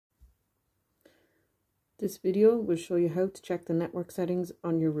This video will show you how to check the network settings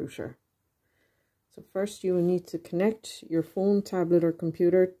on your router. So first you will need to connect your phone, tablet or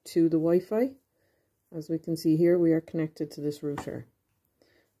computer to the Wi-Fi. As we can see here, we are connected to this router.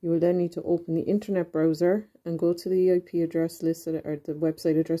 You will then need to open the internet browser and go to the IP address listed, or the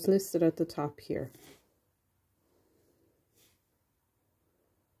website address listed at the top here.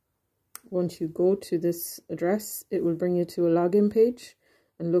 Once you go to this address, it will bring you to a login page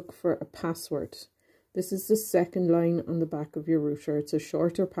and look for a password. This is the second line on the back of your router. It's a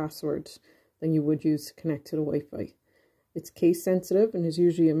shorter password than you would use to connect to the Wi-Fi. It's case sensitive and is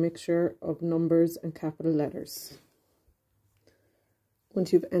usually a mixture of numbers and capital letters.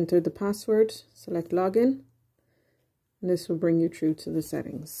 Once you've entered the password, select login, and this will bring you through to the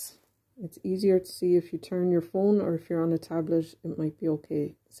settings. It's easier to see if you turn your phone, or if you're on a tablet, it might be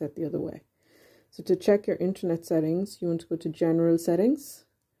okay set the other way. So to check your internet settings, you want to go to General Settings,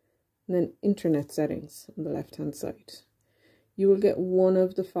 and then Internet Settings on the left hand side. You will get one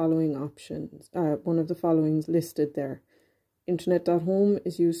of the following options, listed there. Internet.home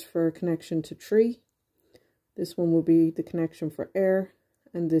is used for connection to Tree. This one will be the connection for Air,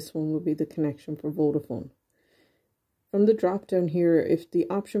 and this one will be the connection for Vodafone. From the drop down here, if the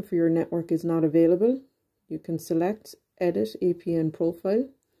option for your network is not available, you can select Edit APN Profile,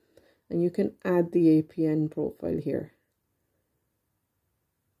 and you can add the APN profile here.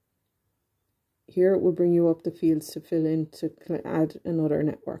 Here it will bring you up the fields to fill in to add another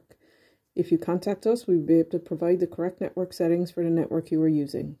network. If you contact us, we'll be able to provide the correct network settings for the network you are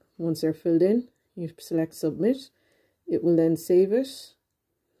using. Once they're filled in, you select Submit. It will then save it.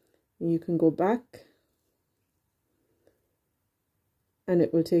 And you can go back, and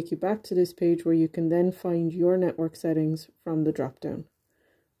it will take you back to this page where you can then find your network settings from the drop down.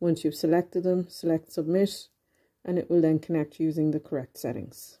 Once you've selected them, select Submit, and it will then connect using the correct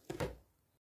settings.